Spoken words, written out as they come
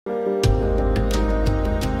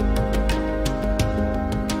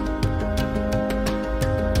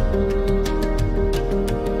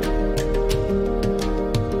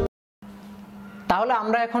তাহলে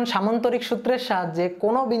আমরা এখন সামান্তরিক সূত্রের সাহায্যে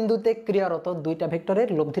কোনো বিন্দুতে ক্রিয়ারত দুইটা ভেক্টরের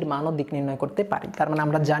লব্ধির মান ও দিক নির্ণয় করতে পারি। তার মানে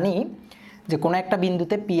আমরা জানি যে কোনো একটা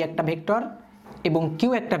বিন্দুতে পি একটা ভেক্টর এবং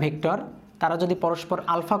কিউ একটা ভেক্টর, তারা যদি পরস্পর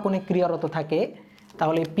আলফা কোণে ক্রিয়ারত থাকে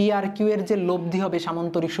তাহলে পি আর কিউ এর যে লব্ধি হবে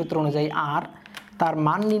সামান্তরিক সূত্র অনুযায়ী আর, তার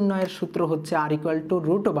মান নির্ণয়ের সূত্র হচ্ছে আর equal to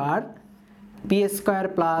root over P square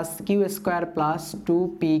plus Q square plus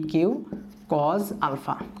 2pq cos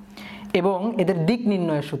alpha. এবং এদের দিক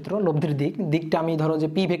নির্ণয়ের সূত্র, লব্ধির দিকটা আমি ধরো যে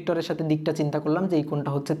পি ভেক্টরের সাথে দিকটা চিন্তা করলাম যে এই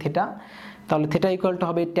কোণটা হচ্ছে থিটা, তাহলে থিটা ইকুয়াল টু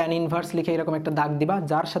হবে ট্যান ইনভার্স লিখে এরকম একটা দাগ দিবা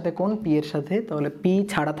যার সাথে কোণ পি এর সাথে, তাহলে পি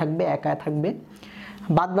ছাড়া থাকবে, একা থাকবে,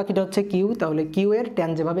 বাদ বাকিটা হচ্ছে কিউ, তাহলে কিউ এর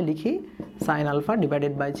ট্যান যেভাবে লিখি সাইন আলফা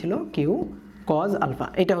ডিভাইডেড বাই ছিল কিউ কজ আলফা।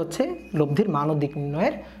 এটা হচ্ছে লব্ধির মান ও দিক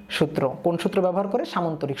নির্ণয়ের সূত্র। কোন সূত্র ব্যবহার করে?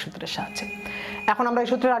 সামান্তরিক সূত্রের সাহায্যে। এখন আমরা এই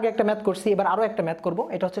সূত্রের আগে একটা ম্যাথ করছি, এবার আরও একটা ম্যাথ করব,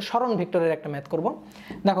 এটা হচ্ছে সরণ ভেক্টরের একটা ম্যাথ করব।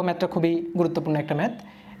 দেখো ম্যাথটা খুবই গুরুত্বপূর্ণ একটা ম্যাথ।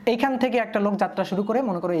 এইখান থেকে একটা লোক যাত্রা শুরু করে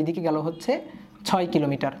মনে করো এইদিকে গেল হচ্ছে 6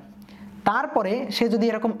 কিলোমিটার, তারপরে সে যদি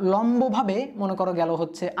এরকম লম্বভাবে মনে করো গেল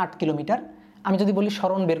হচ্ছে 8 কিলোমিটার। আমি যদি বলি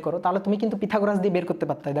সরণ বের করো, তাহলে তুমি কিন্তু পিথাগোরাস দিয়ে বের করতে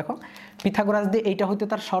পারতে। দেখো পিথাগোরাস দিয়ে এইটা হইতে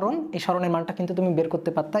তার সরণ, এই সরণের মানটা কিন্তু তুমি বের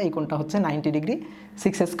করতে পারতা। এই কোণটা হচ্ছে 90 degree,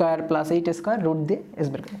 6 square plus 8 square root দিয়ে এস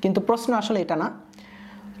বের করে। কিন্তু প্রশ্ন আসলে এটা না,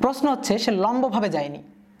 প্রশ্ন হচ্ছে সে লম্বভাবে যায়নি,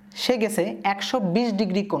 সে গেছে 120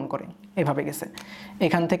 ডিগ্রি কোণ করে, এভাবে গেছে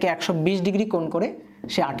এখান থেকে 120 ডিগ্রি কোণ করে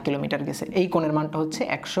সে 8 কিলোমিটার গেছে। এই কোণের মানটা হচ্ছে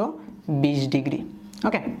 120 ডিগ্রি।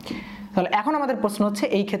 ওকে, তাহলে এখন আমাদের প্রশ্ন হচ্ছে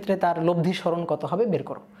এই ক্ষেত্রে তার লব্ধি সরণ কত হবে বের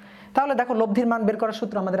করো। তাহলে দেখো লব্ধির মান বের করার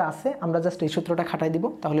সূত্র আমাদের আছে, আমরা জাস্ট এই সূত্রটা খাটাই দিব।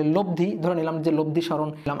 তাহলে লব্ধি ধরে নিলাম যে লব্ধি সরণ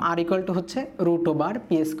নিলাম আর ইকুয়াল টু হচ্ছে root over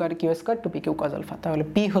P square Q square 2pq cos alpha. তাহলে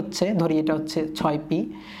পি হচ্ছে ধরি এটা হচ্ছে 6p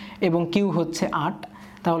এবং কিউ হচ্ছে 8,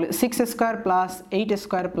 তাহলে 6 square plus 8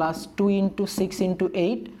 square plus 2 × 6 ×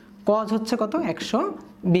 8 cause হচ্ছে কত?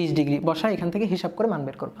 120 ডিগ্রি। বসা এখান থেকে হিসাব করে মান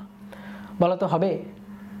বের করবা। বলো তো হবে?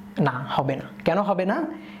 না, হবে না। কেন হবে না?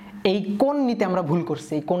 এই কোণ নিতে আমরা ভুল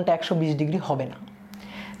করছি, এই কোণটা 120 ডিগ্রি হবে না।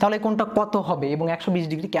 তাহলে এই কোণটা কত হবে এবং 120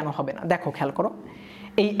 ডিগ্রি কেন হবে না? দেখো খেয়াল করো,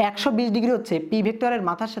 এই 120 ডিগ্রি হচ্ছে পি ভেক্টরের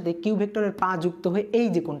মাথার সাথে কিউ ভেক্টরের পা যুক্ত হয়ে এই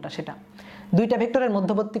যে কোণটা, সেটা দুইটা ভেক্টরের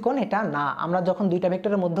মধ্যবর্তী কোণ এটা না। আমরা যখন দুইটা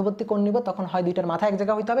ভেক্টরের মধ্যবর্তী কোণ নিব তখন হয় দুইটার মাথা এক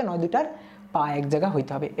জায়গা হইতে হবে, নয় দুইটার পা এক জায়গা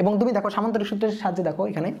হইতে হবে। এবং তুমি দেখো সামান্তরিক সূত্রের সাহায্যে দেখো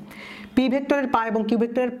এখানে পি ভেক্টরের পা এবং কিউ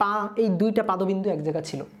ভেক্টরের পা এই দুইটা পাদবিন্দু এক জায়গা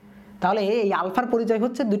ছিল, তাহলে এই আলফার পরিচয়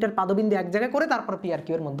হচ্ছে দুইটার পাদবিন্দু এক জায়গায় করে তারপর পি আর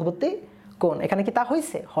কিউ এর মধ্যবর্তী কোণ। এখানে কি তা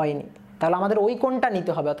হয়েছে? হয়নি। তাহলে আমাদের ওই কোণটা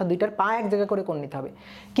নিতে হবে, অর্থাৎ দুইটার পা এক জায়গা করে কোণ নিতে হবে।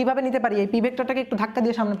 কিভাবে নিতে পারি? এই পি ভেক্টরটাকে একটু ধাক্কা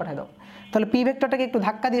দিয়ে সামনে পাঠিয়ে দাও। তাহলে পি ভেক্টরটাকে একটু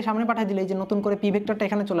ধাক্কা দিয়ে সামনে পাঠিয়ে দিলে এই যে নতুন করে পি ভেক্টরটা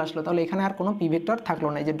এখানে চলে আসলো, তাহলে এখানে আর কোনো পি ভেক্টর থাকলো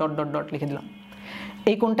না, এই যে ডট ডট ডট লিখে দিলাম।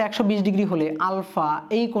 এই কোণটা 120 ডিগ্রি হলে আলফা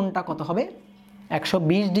এই কোণটা কত হবে?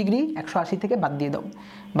 120 ডিগ্রি। 180 থেকে বাদ দিয়ে দাও,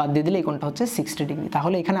 বাদ দিয়ে দিলে এই কোণটা হচ্ছে 60 ডিগ্রি।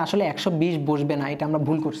 তাহলে এখানে আসলে 120 বসবে না, এটা আমরা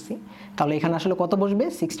ভুল করছি। তাহলে এখানে আসলে কত বসবে?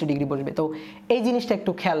 60 ডিগ্রি বসবে। তো এই জিনিসটা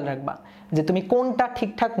একটু খেয়াল রাখবা যে তুমি কোণটা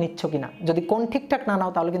ঠিকঠাক নিচ্ছ কিনা। যদি কোণ ঠিকঠাক না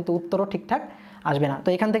নাও তাহলে কিন্তু উত্তরও ঠিকঠাক আসবে না। তো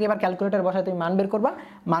এখান থেকে এবার ক্যালকুলেটর বসায় তুমি মান বের করবা,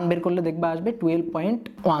 মান বের করলে দেখবা আসবে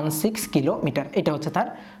 12.16 কিলোমিটার। এটা হচ্ছে তার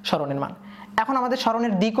সরণের মান। এখন আমাদের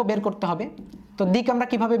সরণের দিকও বের করতে হবে। তো দিক আমরা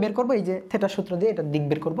কিভাবে বের করব? এই যে থিটার সূত্র দিয়ে এটা দিক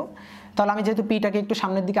বের করব। তাহলে আমি যেহেতু পিটাকে একটু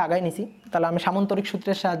সামনের দিকে আগায় নিছি, তাহলে আমি সামান্তরিক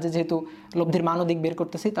সূত্রের সাহায্যে যেহেতু লব্ধির মান ও দিক বের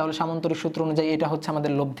করতেছি, তাহলে সামান্তরিক সূত্র অনুযায়ী এটা হচ্ছে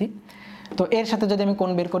আমাদের লব্ধি। তো এর সাথে যদি আমি কোণ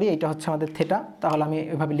বের করি, এটা হচ্ছে আমাদের থিটা, তাহলে আমি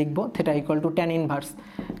এভাবে লিখবো theta equal to tan inverse.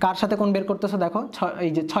 কার সাথে কোণ বের করতেছো? দেখো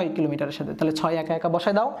এই যে 6 কিলোমিটারের সাথে, তাহলে 6 একা একা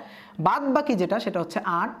বসায় দাও। বাদ বাকি যেটা সেটা হচ্ছে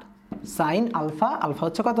 8 সাইন আলফা, আলফা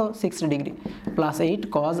হচ্ছে কত? 60 degree plus 8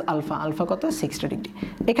 cos alpha, alpha কত? 60 ডিগ্রি।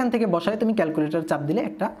 এখান থেকে বসায় তুমি ক্যালকুলেটর চাপ দিলে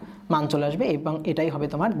একটা মান চলে আসবে এবং এটাই হবে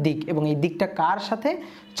তোমার দিক। এবং এই দিকটা কার সাথে?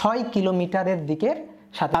 6 কিলোমিটারের দিকের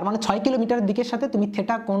সাথে। তার মানে 6 কিলোমিটারের দিকের সাথে তুমি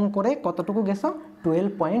থিটা কোণ করে কতটুকু গেছো?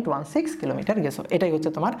 12.16 কিলোমিটার গেছো। এটাই হচ্ছে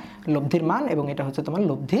তোমার লব্ধির মান এবং এটা হচ্ছে তোমার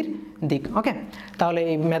লব্ধির দিক। ওকে, তাহলে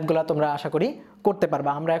এই ম্যাথগুলো তোমরা আশা করি করতে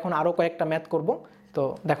পারবা। আমরা এখন আরও কয়েকটা ম্যাথ করব। তো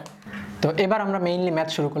দেখো, তো এবার আমরা মেইনলি ম্যাথ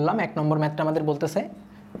শুরু করলাম। 1 নম্বর ম্যাথটা আমাদের বলতেছে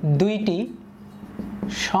দুইটি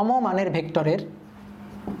সমমানের ভেক্টরের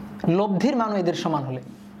লব্ধির মান এদের সমান হলে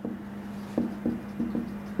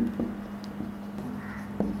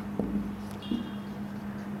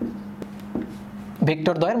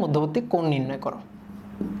ভেক্টর দ্বয়ের মধ্যবর্তী কোণ নির্ণয় করো।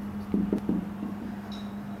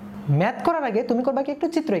 ম্যাথ করার আগে তুমি করবা কি? একটু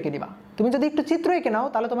চিত্র এঁকে দিবা। তুমি যদি একটু চিত্র এঁকে নাও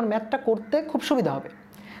তাহলে তোমার ম্যাথটা করতে খুব সুবিধা হবে।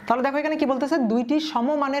 তাহলে দেখো এখানে কি বলতেছে? দুইটি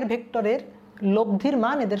সমমানের ভেক্টরের লব্ধির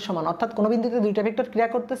মান এদের সমান, অর্থাৎ কোনো বিন্দুতে দুইটা ভেক্টর ক্রিয়া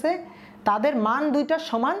করতেছে, তাদের মান দুইটা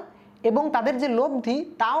সমান এবং তাদের যে লব্ধি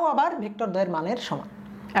তাও আবার ভেক্টর দ্বয়ের মানের সমান।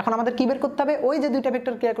 এখন আমাদের কি বের করতে হবে? ওই যে দুইটা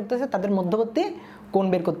ভেক্টর ক্রিয়া করতেছে তাদের মধ্যবর্তী কোণ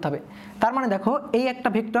বের করতে হবে। তার মানে দেখো এই একটা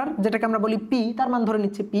ভেক্টর যেটাকে আমরা বলি পি, তার মান ধরে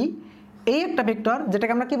নিচ্ছে পি। এই একটা ভেক্টর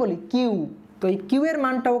যেটাকে আমরা কি বলি? কিউ। তো এই কিউ এর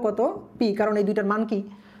মানটাও কত পি, কারণ এই দুইটার মান কি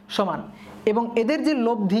সমান, এবং এদের যে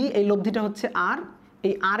লব্ধি এই লব্ধিটা হচ্ছে আর,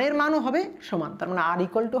 এই আর এর মানও হবে সমান, তার মানে আর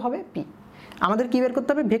ইকুয়াল টু হবে পি। আমাদের কি বের করতে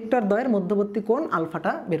হবে? ভেক্টর দ্বয়ের মধ্যবর্তী কোণ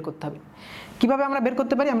আলফাটা বের করতে হবে। কিভাবে আমরা বের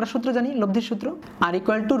করতে পারি? আমরা সূত্র জানি, লব্ধির সূত্র, আর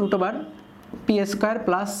equal to root over P square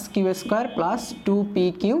plus Q square plus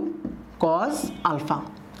 2p/q cos alpha.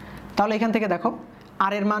 তাহলে এখান থেকে দেখো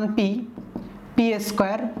আর এর মান P, P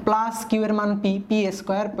square plus Q এর মান P, P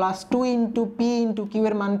square plus 2 into P into Q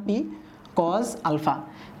এর মান পি cos আলফা।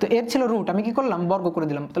 তো এর ছিল রুট, আমি কি করলাম? বর্গ করে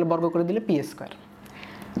দিলাম, তাহলে বর্গ করে দিলে পি স্কোয়ার।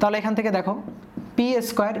 তাহলে এখান থেকে দেখো P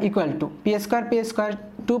square equal to P square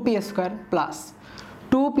 2p square plus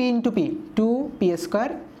 2p into P 2p square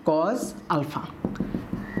cos alpha.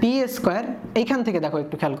 P square এইখান থেকে দেখো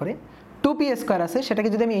একটু খেয়াল করে 2p স্কোয়ার আছে, সেটাকে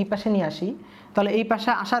যদি আমি এই পাশে নিয়ে আসি, তাহলে এই পাশে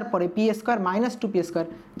আসার পরে P square minus 2p square,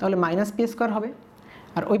 তাহলে মাইনাস পি স্কোয়ার হবে।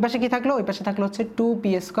 আর ওই পাশে কি থাকলো? ওই পাশে থাকলো হচ্ছে 2p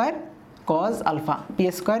square cos alpha, P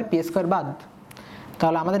square বাদ।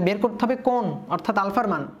 তাহলে আমাদের বের করতে হবে কোণ, অর্থাৎ আলফার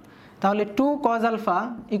মান। তাহলে 2 cos আলফা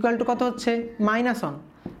ইকুয়াল টু কত হচ্ছে? -1।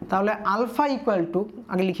 তাহলে আলফা ইকুয়াল টু,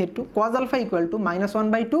 আগে লিখে একটু, cos আলফা ইকুয়াল টু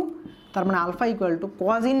 -1/2, তার মানে alpha equal to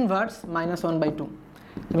cos inverse -1/2।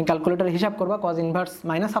 তুমি ক্যালকুলেটারে হিসাব করবা, cos ইনভার্স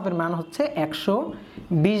 -1/2 এর মান হচ্ছে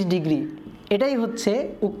 120 ডিগ্রি। এটাই হচ্ছে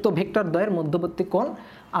উক্ত ভেক্টর দ্বয়ের মধ্যবর্তী কোণ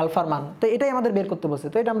আলফার মান। তো এটাই আমাদের বের করতে বসে,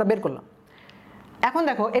 তো এটা আমরা বের করলাম। এখন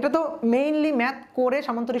দেখো এটা তো মেইনলি ম্যাথ করে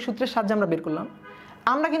সামান্তরিক সূত্রের সাহায্যে আমরা বের করলাম।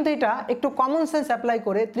 আমরা কিন্তু এটা একটু কমন সেন্স অ্যাপ্লাই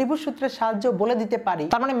করে ত্রিভুজ সূত্রের সাহায্যে বলে দিতে পারি,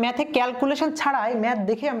 তার মানে ম্যাথে ক্যালকুলেশন ছাড়াই ম্যাথ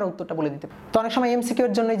দেখে আমরা উত্তরটা বলে দিতে পারি। তো অনেক সময় এমসিকিউ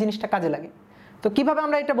এর জন্য এই জিনিসটা কাজে লাগে। তো কিভাবে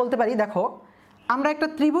আমরা এটা বলতে পারি? দেখো আমরা একটা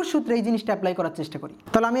ত্রিভুজ সূত্রে এই জিনিসটা অ্যাপ্লাই করার চেষ্টা করি।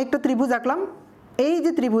 তাহলে আমি একটা ত্রিভুজ আঁকলাম, এই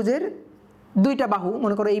যে ত্রিভুজের দুইটা বাহু,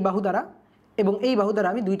 মনে করো এই বাহু দ্বারা এবং এই বাহু দ্বারা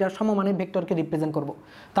আমি দুইটা সমমানের ভেক্টরকে রিপ্রেজেন্ট করব।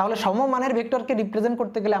 তাহলে সমমানের ভেক্টরকে রিপ্রেজেন্ট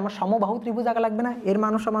করতে গেলে আমার সমবাহু ত্রিভুজ আঁকা লাগবে না? এর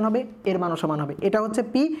মানও সমান হবে, এর মানও সমান হবে। এটা হচ্ছে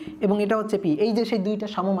পি এবং এটা হচ্ছে পি, এই যে সেই দুইটা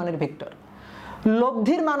সমমানের ভেক্টর।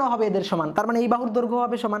 লব্ধির মানও হবে এদের সমান, তার মানে এই বাহুর দৈর্ঘ্য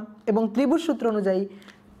হবে সমান, এবং ত্রিভুজ সূত্র অনুযায়ী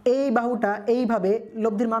এই বাহুটা এইভাবে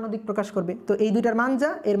লব্ধির মান দিক প্রকাশ করবে। তো এই দুইটার মান যা,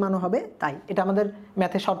 এর মানও হবে তাই। এটা আমাদের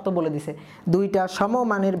ম্যাথে শর্ত বলে দিছে, দুইটা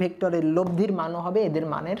সমমানের ভেক্টরের লব্ধির মানও হবে এদের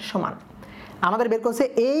মানের সমান। আমাদের বের করছে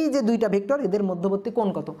এই যে দুইটা ভেক্টর, এদের মধ্যবর্তী কোণ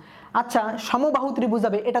কত। আচ্ছা, সমবাহু ত্রিভুজ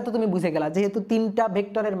হবে, এটা তো তুমি বুঝে গেলা, যেহেতু তিনটা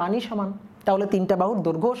ভেক্টরের মানই সমান, তাহলে তিনটা বাহুর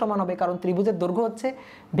দৈর্ঘ্যও সমান হবে, কারণ ত্রিভুজের দৈর্ঘ্য হচ্ছে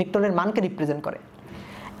ভেক্টরের মানকে রিপ্রেজেন্ট করে।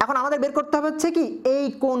 এখন আমাদের বের করতে হবে হচ্ছে কি এই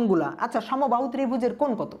কোণগুলা। আচ্ছা, সমবাহু ত্রিভুজের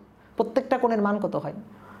কোণ কত? প্রত্যেকটা কোণের মান কত হয়?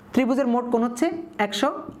 ত্রিভুজের মোট কোণ হচ্ছে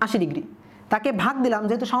 180 ডিগ্রি। তাকে ভাগ দিলাম,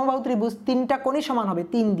 যেহেতু সমবাহু ত্রিভুজ তিনটা কোণই সমান হবে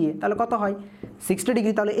 3 দিয়ে, তাহলে কত হয়? 60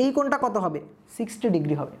 ডিগ্রি। তাহলে এই কোণটা কত হবে? 60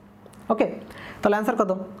 ডিগ্রি হবে। ওকে, তাহলে অ্যান্সার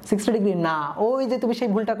কত? 60 ডিগ্রি না, ওই যে তুমি সেই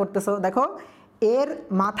ভুলটা করতেছো। দেখো এর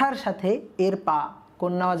মাথার সাথে এর পা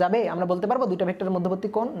কোণ নেওয়া যাবে? আমরা বলতে পারবো দুইটা ভেক্টরের মধ্যবর্তী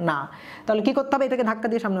কোণ? না। তাহলে কি করতে হবে? এটাকে ধাক্কা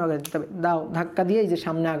দিয়ে সামনে আগায় দিতে হবে। দাও, ধাক্কা দিয়ে এই যে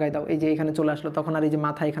সামনে আগায় দাও, এই যে এখানে চলে আসলো, তখন আর এই যে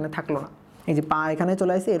মাথা এখানে থাকলো না, এই যে পা এখানে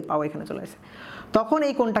চলে আসে, এর পাও এখানে চলে আসে, তখন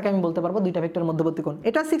এই কোণটাকে আমি বলতে পারবো দুইটা ভেক্টরের মধ্যবর্তী কোণ।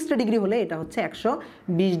 এটা 60 ডিগ্রি হলে এটা হচ্ছে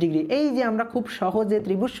 120 ডিগ্রি। এই যে আমরা খুব সহজে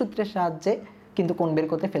ত্রিভুজ সূত্রের সাহায্যে কিন্তু কোণ বের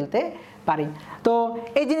করতে ফেলতে পারি। তো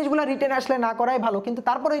এই জিনিসগুলো রিটেন আসলে না করাই ভালো, কিন্তু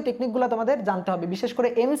তারপরে এই টেকনিকগুলো তোমাদের জানতে হবে, বিশেষ করে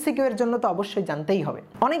এমসিকিউ এর জন্য তো অবশ্যই জানতেই হবে।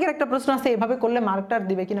 অনেকের একটা প্রশ্ন আছে, এভাবে করলে মার্কটার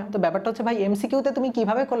দিবে কিনা? তো ব্যাপারটা হচ্ছে ভাই, এমসিকিউতে তুমি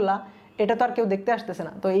কিভাবে করলা এটা তো আর কেউ দেখতে আসতেছে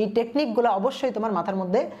না। তো এই টেকনিকগুলো অবশ্যই তোমার মাথার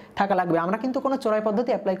মধ্যে থাকা লাগবে। আমরা কিন্তু কোনো চোরাই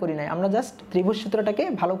পদ্ধতি অ্যাপ্লাই করি নাই, আমরা জাস্ট ত্রিভুজ সূত্রটাকে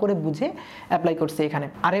ভালো করে বুঝে অ্যাপ্লাই করছি এখানে।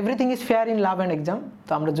 আর everything is fair in love and exam.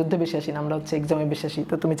 তো আমরা যুদ্ধে বিশ্বাসী না, আমরা হচ্ছে এক্সামে বিশ্বাসী।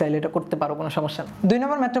 তো তুমি চাইলে এটা করতে পারো, কোনো সমস্যা না। 2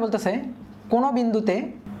 নম্বর ম্যাথটা বলতেছে কোনো বিন্দুতে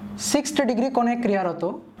 60 ডিগ্রি কোণে ক্রিয়ারত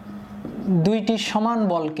দুইটি সমান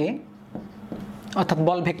বলকে, অর্থাৎ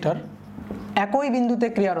বল ভেক্টর, একই বিন্দুতে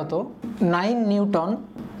ক্রিয়ারত 9 নিউটন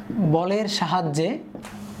বলের সাহায্যে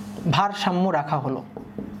ভারসাম্য রাখা হলো,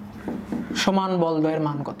 সমান বল দ্বয়ের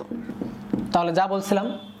মান কত? তাহলে যা বলছিলাম,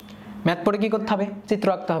 ম্যাথ পড়ে কি করতে হবে? চিত্র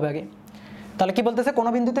আঁকতে হবে আগে। তাহলে কি বলতেছে? কোনো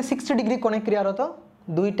বিন্দুতে 60 ডিগ্রি কোণে ক্রিয়ারত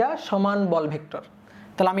দুইটা সমান বল ভেক্টর।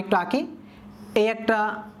 তাহলে আমি একটু আঁকি। এই একটা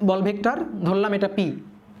বল ভেক্টর ধরলাম, এটা পি,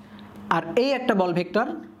 আর এই একটা বল ভেক্টর,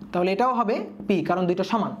 তাহলে এটাও হবে পি, কারণ দুইটা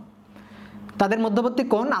সমান। তাদের মধ্যবর্তী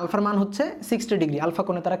কোণ আলফার মান হচ্ছে 60 ডিগ্রি, আলফা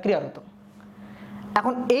কোণে তারা ক্রিয়ারত।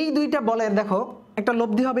 এখন এই দুইটা বলের দেখো একটা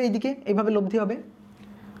লব্ধি হবে, এইদিকে এইভাবে লব্ধি হবে।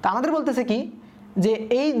 তা আমাদের বলতেছে কি, যে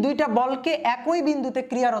এই দুইটা বলকে একই বিন্দুতে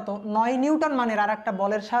ক্রিয়ারত 9 নিউটন মানের আর একটা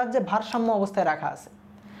বলের সাহায্যে ভারসাম্য অবস্থায় রাখা আছে।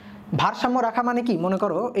 ভারসাম্য রাখা মানে কি? মনে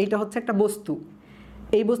করো এইটা হচ্ছে একটা বস্তু,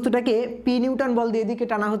 এই বস্তুটাকে পি নিউটন বল দিয়ে এদিকে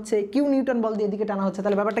টানা হচ্ছে, কিউ নিউটন বল দিয়ে এদিকে টানা হচ্ছে।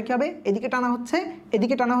 তাহলে ব্যাপারটা কি হবে? এদিকে টানা হচ্ছে,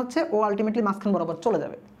 এদিকে টানা হচ্ছে, ও আলটিমেটলি মাঝখান বরাবর চলে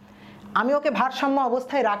যাবে। আমি ওকে ভারসাম্য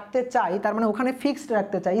অবস্থায় রাখতে চাই, তার মানে ওখানে ফিক্সড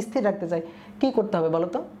রাখতে চাই, স্থির রাখতে চাই। কি করতে হবে বলো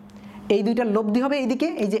তো? এই দুইটার লব্ধি হবে এইদিকে,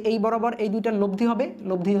 এই যে এই বরাবর এই দুইটার লব্ধি হবে,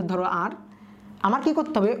 লব্ধি ধরো আর, আমার কি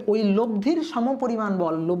করতে হবে ওই লব্ধির সমপরিমাণ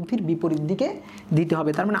বল লব্ধির বিপরীত দিকে দিতে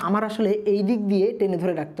হবে। তার মানে আমার আসলে এই দিক দিয়ে টেনে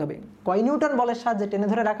ধরে রাখতে হবে। কয় নিউটন বলের সাহায্যে টেনে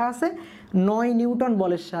ধরে রাখা আছে? 9 নিউটন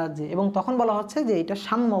বলের সাহায্যে। এবং তখন বলা হচ্ছে যে এটা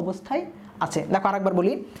সাম্য অবস্থায় আছে। দেখো আরেকবার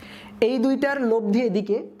বলি, এই দুইটার লব্ধি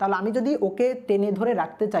এদিকে, তাহলে আমি যদি ওকে টেনে ধরে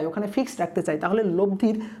রাখতে চাই, ওখানে ফিক্সড রাখতে চাই, তাহলে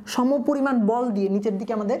লব্ধির সমপরিমাণ বল দিয়ে নিচের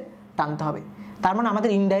দিকে আমাদের টানতে হবে। তার মানে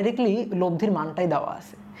আমাদের ইনডাইরেক্টলি লব্ধির মানটাই দেওয়া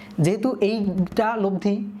আছে। যেহেতু এইটা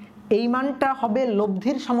লব্ধি, এই মানটা হবে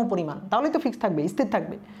লব্ধির সমপরিমাণ, তাহলেই তো ফিক্স থাকবে, স্থির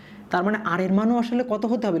থাকবে। তার মানে আর এর মানও আসলে কত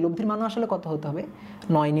হতে হবে, লব্ধির মানও আসলে কত হতে হবে?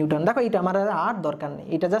 9 নিউটন। দেখো এটা আমার আর দরকার নেই,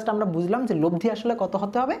 এটা জাস্ট আমরা বুঝলাম যে লব্ধি আসলে কত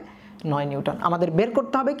হতে হবে, 9 নিউটন। আমাদের বের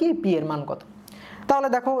করতে হবে কি পি এর মান কত। তাহলে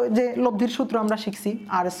দেখো যে লব্ধির সূত্র আমরা শিখছি,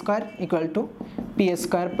 আর square equal to P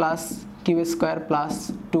square plus Q square plus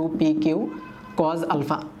 2pq cos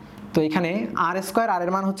alpha. তো এখানে আর স্কোয়ার, আর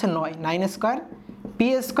এর মান হচ্ছে 9, 9 square, P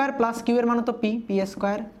square plus Q এর মান তো P, P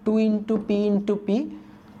square 2 into P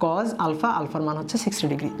cos alpha, আলফার মান হচ্ছে 60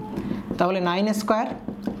 ডিগ্রি। তাহলে 9 স্কোয়ার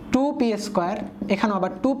 2p স্কোয়ার, এখানেও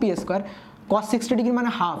আবার 2p স্কোয়ার, কজ 60 ডিগ্রি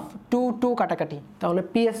মানে হাফ, 2 কাটাকাটি, তাহলে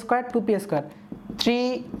P square 2p square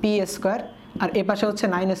 3p square, আর এ পাশে হচ্ছে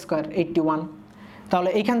 9 স্কোয়ার 81। তাহলে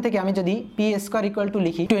এইখান থেকে আমি যদি পি স্কোয়ার ইকুয়াল টু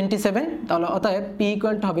লিখি 27, তাহলে অতএব পি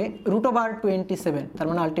ইকুয়াল টু হবে √27, তার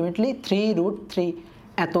মানে আলটিমেটলি 3√3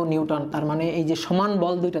 এত নিউটন। তার মানে এই যে সমান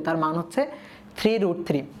বল দুইটা, তার মান হচ্ছে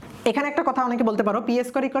 3√3। এখানে একটা কথা অনেকে বলতে পারো, পি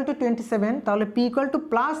স্কোয়ার ইকুয়াল টু 27, তাহলে P equal to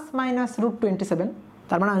plus minus √27,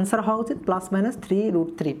 তার মানে আনসার হওয়া উচিত প্লাস মাইনাস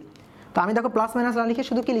 3√3। তো আমি দেখো প্লাস মাইনাস না লিখে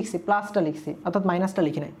শুধু কি লিখছি, প্লাসটা লিখছি, অর্থাৎ মাইনাসটা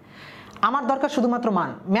লিখি নাই। আমার দরকার শুধুমাত্র মান।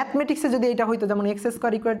 ম্যাথমেটিক্সে যদি এটা হইতো যেমন এক্স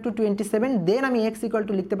স্কোয়ার ইকুয়াল টু 27, দেন আমি এক্স ইকুয়াল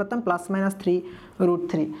টু লিখতে পারতাম প্লাস মাইনাস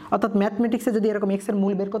 3√3, অর্থাৎ ম্যাথমেটিক্সে যদি এরকম এক্সের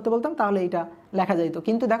মূল বের করতে বলতাম তাহলে এটা লেখা যাইতো।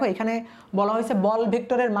 কিন্তু দেখো এখানে বলা হয়েছে বল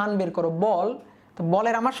ভেক্টরের মান বের করো, বল, তো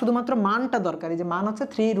বলের আমার শুধুমাত্র মানটা দরকার, এই যে মান হচ্ছে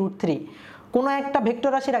 3√3। কোনো একটা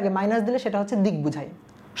ভেক্টর রাশির আগে মাইনাস দিলে সেটা হচ্ছে দিক বুঝায়,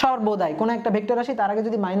 সর্বদাই কোনো একটা ভেক্টর রাশি তার আগে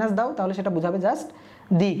যদি মাইনাস দাও তাহলে সেটা বুঝাবে জাস্ট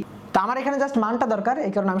দিক। তো আমার এখানে জাস্ট মানটা দরকার,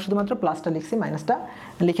 এই কারণে আমি শুধুমাত্র প্লাসটা লিখছি, মাইনাসটা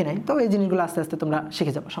লিখে নাই। তো এই জিনিসগুলো আস্তে আস্তে তোমরা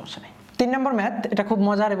শিখে যাবো, সমস্যা নেই। 3 নম্বর ম্যাথ, এটা খুব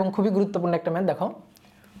মজার এবং খুবই গুরুত্বপূর্ণ একটা ম্যাথ। দেখো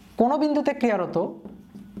কোনো বিন্দুতে ক্রিয়ারত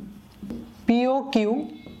POQ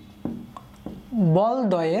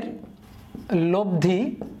বলদ্বয়ের লব্ধি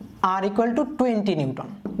আর ইকুয়াল টু 20 নিউটন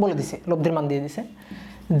বলে দিছে, লব্ধির মান দিয়ে দিছে,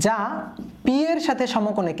 যা পি এর সাথে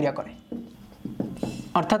সমকোণে ক্রিয়া করে,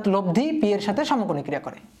 অর্থাৎ লব্ধি পি এর সাথে সমকোণে ক্রিয়া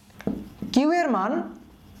করে। কিউ এর মান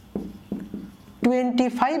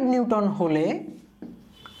 25 নিউটন হলে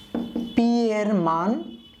পি এর মান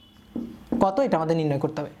কত, এটা আমাদের নির্ণয়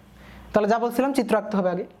করতে হবে। তাহলে যা বলছিলাম চিত্র আঁকতে হবে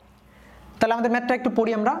আগে। তাহলে আমাদের ম্যাথটা একটু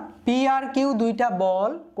পড়ি আমরা। পি আর কিউ দুইটা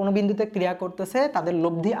বল কোনো বিন্দুতে ক্রিয়া করতেছে, তাদের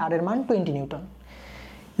লব্ধি আর এর মান 20 নিউটন।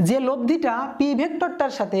 যে লব্ধিটা পি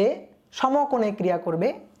ভেক্টরটার সাথে সমকোণে ক্রিয়া করবে,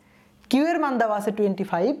 কিউ এর মান দেওয়া আছে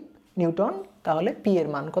 25 নিউটন, তাহলে পি এর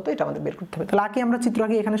মান কত এটা আমাদের বের করতে হবে। তাহলে আগে আমরা চিত্র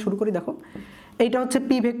আগে এখানে শুরু করি। দেখো এইটা হচ্ছে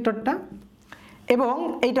পি ভেক্টরটা এবং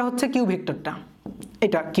এইটা হচ্ছে কিউ ভেক্টরটা,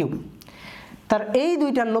 এটা কিউ। তার এই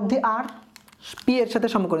দুইটার লব্ধি আর পি এর সাথে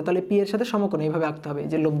সমকোণে, তাহলে পি এর সাথে সমকোণে এইভাবে আঁকতে হবে,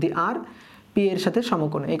 যে লব্ধি আর পি এর সাথে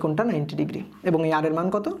সমকোণে, এই কোণটা 90 ডিগ্রি এবং এই আর এর মান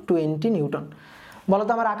কত 20 নিউটন। বলো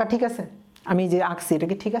তো আমার আঁকা ঠিক আছে? আমি যে আঁকছি এটা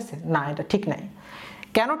কি ঠিক আছে? না, এটা ঠিক নাই।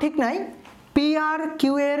 কেন ঠিক নাই? পি আর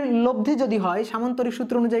কিউ এর লব্ধি যদি হয় সামান্তরিক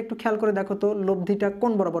সূত্র অনুযায়ী, একটু খেয়াল করে দেখো তো লব্ধিটা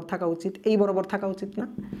কোন বরাবর থাকা উচিত, এই বরাবর থাকা উচিত না?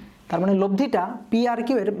 তার মানে লব্ধিটা পি আর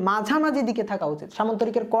কিউ এর মাঝামাঝি দিকে থাকা উচিত।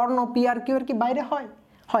 সামান্তরিকের কর্ণ পি আর কিউ এর কি বাইরে হয়?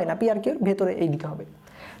 হয় না, পি আর কিউ এর ভেতরে এই দিকে হবে।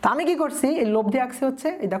 তা আমি কি করছি, এই লব্ধি আঁকছি হচ্ছে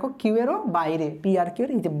এই দেখো কিউ এরও বাইরে, পি আর কিউ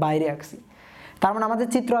এর এই যে বাইরে আঁকছি। তার মানে আমাদের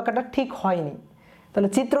চিত্র আঁকাটা ঠিক হয়নি। তাহলে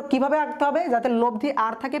চিত্র কিভাবে আঁকতে হবে যাতে লব্ধি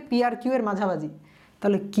আর থাকে পি আর কিউ এর মাঝামাঝি?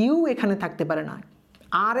 তাহলে কিউ এখানে থাকতে পারে না,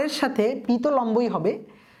 আর এর সাথে পি তো লম্বই হবে,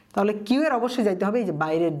 তাহলে কিউ এর অবশ্যই যাইতে হবে এই যে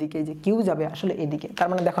বাইরের দিকে, যে কিউ যাবে আসলে এদিকে। তার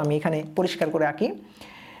মানে দেখো আমি এখানে পরিষ্কার করে আঁকি,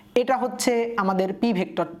 এটা হচ্ছে আমাদের পি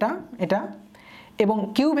ভেক্টরটা এটা, এবং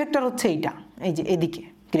কিউ ভেক্টর হচ্ছে এইটা, এই যে এদিকে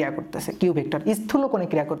ক্রিয়া করতেছে, কিউ ভেক্টর স্থূল কোণে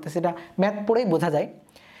ক্রিয়া করতেছে, এটা ম্যাথ পড়েই বোঝা যায়।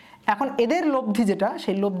 এখন এদের লব্ধি যেটা,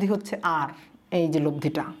 সেই লব্ধি হচ্ছে আর, এই যে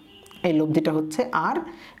লব্ধিটা, এই লব্ধিটা হচ্ছে আর,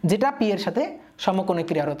 যেটা পি এর সাথে সমকোণে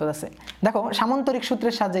ক্রিয়ারত আছে। দেখো সামান্তরিক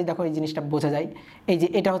সূত্রের সাহায্যে দেখো এই জিনিসটা বোঝা যায়, এই যে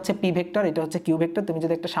এটা হচ্ছে পি ভেক্টর, এটা হচ্ছে কিউ ভেক্টর। তুমি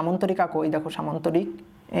যদি একটা সামান্তরিক আঁকো, এই দেখো সামান্তরিক,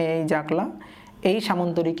 এই যে আঁকলাম, এই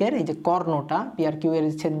সামান্তরিকের এই যে কর্ণটা পি আর কিউ এর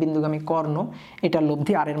ছেদবিন্দুগামী কর্ণ, এটা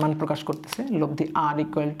লব্ধি আর এর মান প্রকাশ করতেছে। লব্ধি আর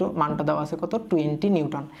ইকুয়াল টু মানটা দেওয়া আছে কত 20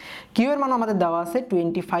 নিউটন, কিউ এর মান আমাদের দেওয়া আছে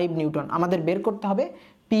 25 নিউটন। আমাদের বের করতে হবে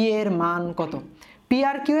পি এর মান কত। পি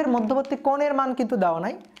আর কিউ এর মধ্যবর্তী কোণের মান কিন্তু দেওয়া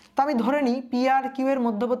নাই, তো আমি ধরে নিই পি আর কিউ এর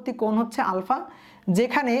মধ্যবর্তী কোণ হচ্ছে আলফা,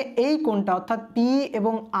 যেখানে এই কোণটা অর্থাৎ পি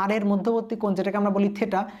এবং আর এর মধ্যবর্তী কোণ যেটাকে আমরা বলি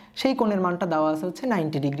থিটা, সেই কোণের মানটা দেওয়া আছে হচ্ছে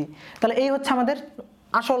 90 ডিগ্রি। তাহলে এই হচ্ছে আমাদের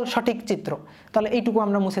আসল সঠিক চিত্র। তাহলে এইটুকু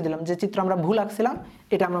আমরা মুছে দিলাম, যে চিত্র আমরা ভুল আঁকছিলাম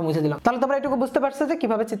এটা আমরা মুছে দিলাম। তাহলে তোমরা এইটুকু বুঝতে পারছো যে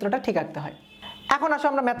কিভাবে চিত্রটা ঠিক আঁকতে হয়। এখন আসো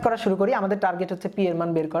আমরা ম্যাথ করা শুরু করি। আমাদের টার্গেট হচ্ছে পি এর মান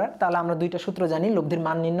বের করার। তাহলে আমরা দুইটা সূত্র জানি, লব্ধির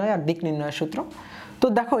মান নির্ণয় আর দিক নির্ণয়ের সূত্র। তো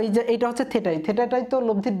দেখো এই যে এইটা হচ্ছে থিটাই, থিটাটাই তো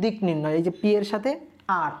লব্ধির দিক নির্ণয়। এই যে পি এর সাথে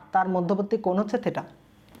আর তার মধ্যবর্তী কোণ হচ্ছে থিটা।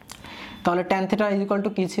 তাহলে tan theta is equal to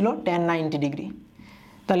কি ছিল, tan 90 ডিগ্রি।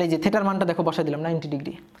 তাহলে এই যে থিটার মানটা দেখো বসাই দিলাম 90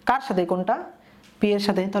 ডিগ্রি। কার সাথে, কোনটা, পি এর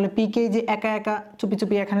সাথে। তাহলে পি কে যে একা একা চুপি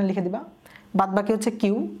চুপি এখানে লিখে দিবা, বাদ বাকি হচ্ছে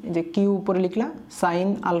কিউ, এই যে কিউ উপরে লিখলা sine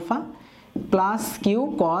alpha plus Q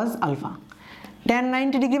cos alpha. tan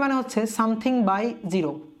 90 degree মানে হচ্ছে সামথিং বাই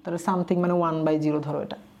জিরো, তাহলে সামথিং মানে 1/0 ধরো,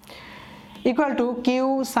 এটা equal to Q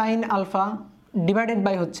sine alpha divided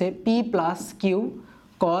by হচ্ছে P plus Q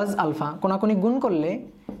cos alpha. কোনাকুনি গুণ করলে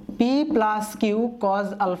P plus Q cos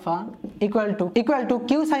alpha equal to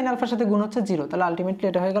Q sign আলফার সাথে গুণ হচ্ছে 0। তাহলে আলটিমেটলি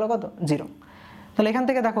এটা হয়ে গেল কত, 0। তাহলে এখান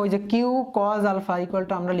থেকে দেখো ওই যে Q cos alpha equal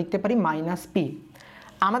to আমরা লিখতে পারি মাইনাস পি।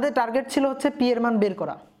 আমাদের টার্গেট ছিল হচ্ছে পি এর মান বের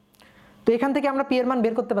করা। তো এখান থেকে আমরা পি এর মান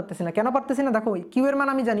বের করতে পারতেছি না। কেন পারতেছি না, দেখো ওই কিউ এর মান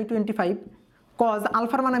আমি জানি 25, কজ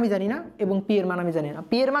আলফার মান আমি জানি না, এবং পি এর মান আমি জানি না।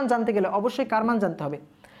 পি এর মান জানতে গেলে অবশ্যই কার মান জানতে হবে,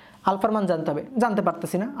 আলফার মান জানতে হবে। জানতে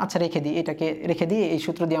পারতেছি না, আচ্ছা রেখে দিই, এটাকে রেখে দিই। এই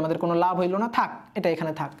সূত্র দিয়ে আমাদের কোনো লাভ হইল না, থাক, এটা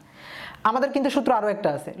এখানে থাক। আমাদের কিন্তু সূত্র আরও একটা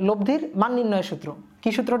আছে, লব্ধির মান নির্ণয়ের সূত্র। কি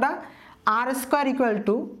সূত্রটা, আর square equal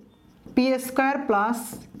to P square plus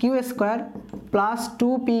Q square plus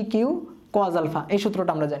 2পি Q cos alpha. এই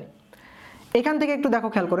সূত্রটা আমরা জানি। এখান থেকে একটু দেখো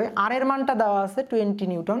খেয়াল করে, আর এর মানটা দেওয়া আছে 20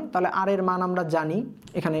 নিউটন। তাহলে আর এর মান আমরা জানি,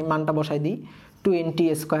 এখানে মানটা বসাই দিই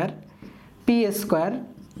 20 square P square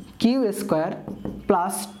Q square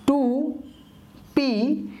plus 2পি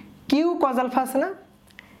Q cos alpha আছে না।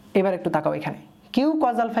 এবার একটু তাকাও, এখানে Q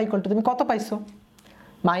cos alpha equal to তুমি কত পাইছো,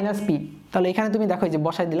 মাইনাস পি। তাহলে এখানে তুমি দেখো যে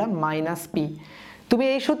বসাই দিলাম মাইনাস পি। তুমি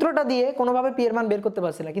এই সূত্রটা দিয়ে কোনোভাবে পি এর মান বের করতে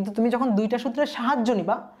পারছি না, কিন্তু তুমি যখন দুইটা সূত্রের সাহায্য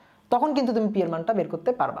নিবা তখন কিন্তু তুমি পি এর মানটা বের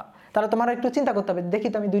করতে পারবা। তাহলে তোমার একটু চিন্তা করতে হবে, দেখি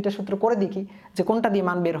তো আমি দুইটা সূত্র করে দেখি যে কোনটা দিয়ে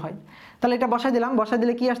মান বের হয়। তাহলে এটা বসাই দিলাম, বসাই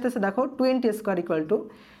দিলে কি আসতেছে দেখো 20 square equal to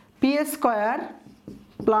P square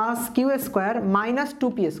plus Q square minus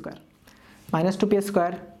 2পি square, minus 2পি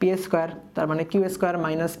square P square, তার মানে Q square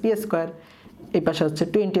minus P square, এই পাশে হচ্ছে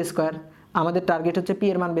 20 স্কোয়ার। আমাদের টার্গেট হচ্ছে পি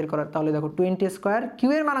এর মান বের করার। তাহলে দেখো 20 স্কোয়ার, কিউ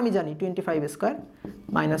এর মান আমি জানি 25 স্কোয়ার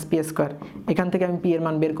মাইনাস পি স্কোয়ার। এখান থেকে আমি পি এর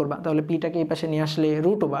মান বের করবা। তাহলে পিটাকে এই পাশে নিয়ে আসলে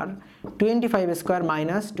root over 25 square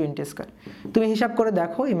minus 20 square. তুমি হিসাব করে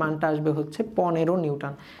দেখো এই মানটা আসবে হচ্ছে 15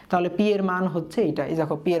 নিউটন। তাহলে পি এর মান হচ্ছে এইটা, এই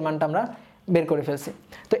দেখো পি এর মানটা আমরা বের করে ফেলছি।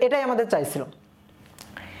 তো এটাই আমাদের চাইছিল।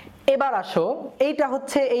 এবার আসো, এইটা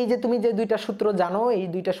হচ্ছে এই যে তুমি যে দুইটা সূত্র জানো, এই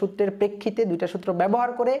দুইটা সূত্রের প্রেক্ষিতে দুইটা সূত্র ব্যবহার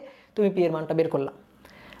করে তুমি পি এর মানটা বের করলা।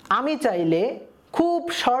 আমি চাইলে খুব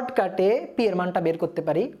শর্টকাটে পি এর মানটা বের করতে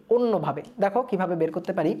পারি অন্যভাবে। দেখো কিভাবে বের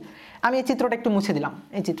করতে পারি। আমি এই চিত্রটা একটু মুছে দিলাম,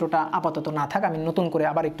 এই চিত্রটা আপাতত না থাক, আমি নতুন করে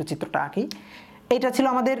আবার একটু চিত্রটা আঁকি। এটা ছিল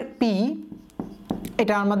আমাদের পি,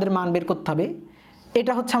 এটা আমাদের মান বের করতে হবে।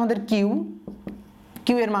 এটা হচ্ছে আমাদের কিউ,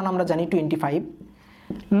 কিউ এর মান আমরা জানি 25।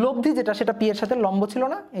 লব্ধি যেটা সেটা পি এর সাথে লম্ব ছিল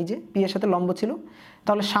না, এই যে পি এর সাথে লম্ব ছিল।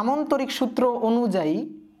 তাহলে সামান্তরিক সূত্র অনুযায়ী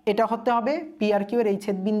এটা হতে হবে পি আর কিউ এর এই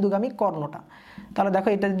ছেদবিন্দুগামী কর্ণটা। তাহলে দেখো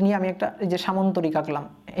এটা নিয়ে আমি একটা এই যে সামান্তরিক আঁকলাম,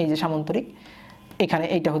 এই যে সামান্তরিক, এখানে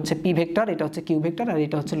এইটা হচ্ছে পি ভেক্টর, এটা হচ্ছে কিউ ভেক্টর, আর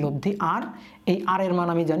এটা হচ্ছে লব্ধি আর। এই আর এর মান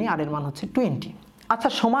আমি জানি, আর এর মান হচ্ছে 20। আচ্ছা,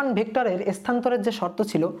 সমান ভেক্টরের স্থানান্তরের যে শর্ত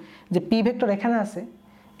ছিল যে পি ভেক্টর এখানে আছে,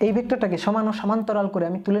 এই ভেক্টরটাকে সমান ও সমান্তরাল করে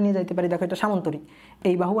আমি তুলে নিয়ে যাইতে পারি। দেখো এটা সামান্তরিক,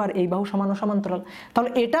 এই বাহু আর এই বাহু সমান ও সমান্তরাল। তাহলে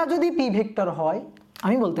এটা যদি পি ভেক্টর হয়,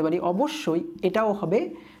 আমি বলতে পারি অবশ্যই এটাও হবে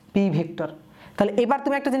পি ভেক্টর। তাহলে এবার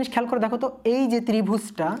তুমি একটা জিনিস খেয়াল করে দেখো তো, এই যে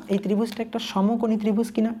ত্রিভুজটা, এই ত্রিভুজটা একটা সমকোণী ত্রিভুজ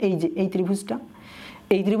কিনা। এই যে এই ত্রিভুজটা,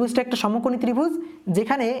 এই ত্রিভুজটা একটা সমকোণী ত্রিভুজ,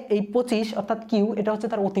 যেখানে এই 25 অর্থাৎ কিউ এটা হচ্ছে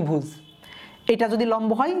তার অতিভুজ। এটা যদি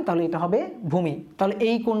লম্ব হয় তাহলে এটা হবে ভূমি। তাহলে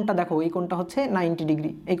এই কোণটা দেখো, এই কোণটা হচ্ছে 90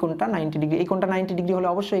 ডিগ্রি, এই কোণটা 90 ডিগ্রি, এই কোণটা 90 ডিগ্রি হলে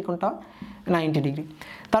অবশ্যই এই কোণটা 90 ডিগ্রি।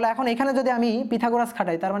 তাহলে এখন এখানে যদি আমি পিথাগোরাস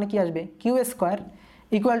খাটাই, তার মানে কি আসবে, কিউ স্কোয়ার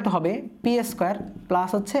ইকুয়াল টু হবে পি স্কোয়ার প্লাস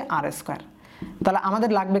হচ্ছে আর স্কোয়ার। তাহলে আমাদের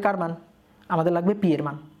লাগবে কার মান, আমাদের লাগবে পি এর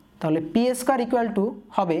মান। তাহলে পি স্কোয়ার ইকুয়াল টু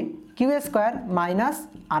হবে কিউ স্কোয়ার মাইনাস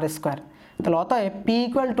আর স্কোয়ার। তাহলে অতএব পি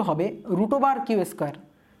ইকুয়াল টু হবে রুট ওভার কিউ স্কোয়ার।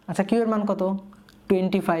 আচ্ছা, কিউ এর মান কত,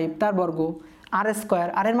 25 তার বর্গ, আর স্কোয়ার,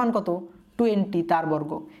 আর এর মান কত 20 তার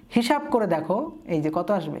বর্গ। হিসাব করে দেখো এই যে কত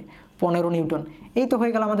আসবে, 15 নিউটন। এই তো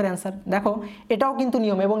হয়ে গেল আমাদের অ্যান্সার। দেখো এটাও কিন্তু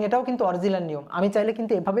নিয়ম, এবং এটাও কিন্তু অরিজিনাল নিয়ম। আমি চাইলে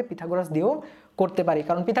কিন্তু এভাবে পিথাগোরাস দিয়েও করতে পারি,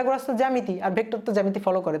 কারণ পিথাগোরাস তো জ্যামিতি আর ভেক্টর তো জ্যামিতি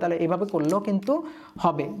ফলো করে, তাহলে এইভাবে করলেও কিন্তু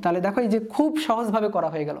হবে। তাহলে দেখো এই যে খুব সহজভাবে করা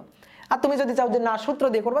হয়ে গেল। আর তুমি যদি চাও যে না সূত্র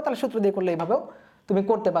দিয়ে করবা, তাহলে সূত্র দিয়ে করলে এইভাবেও তুমি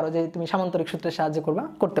করতে পারো, যে তুমি সামান্তরিক সূত্রের সাহায্যে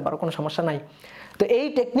করতে পারো, কোনো সমস্যা নাই। তো এই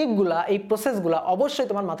টেকনিকগুলা, এই প্রসেসগুলা অবশ্যই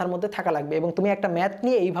তোমার মাথার মধ্যে থাকা লাগবে, এবং তুমি একটা ম্যাথ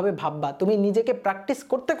নিয়ে এইভাবে ভাববা, তুমি নিজেকে প্র্যাকটিস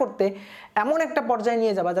করতে করতে এমন একটা পর্যায়ে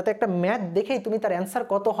নিয়ে যাবা যাতে একটা ম্যাথ দেখেই তুমি তার অ্যান্সার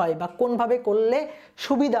কত হয় বা কোনভাবে করলে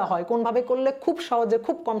সুবিধা হয়, কোনভাবে করলে খুব সহজে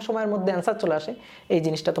খুব কম সময়ের মধ্যে অ্যান্সার চলে আসে, এই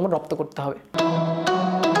জিনিসটা তোমার রপ্ত করতে হবে।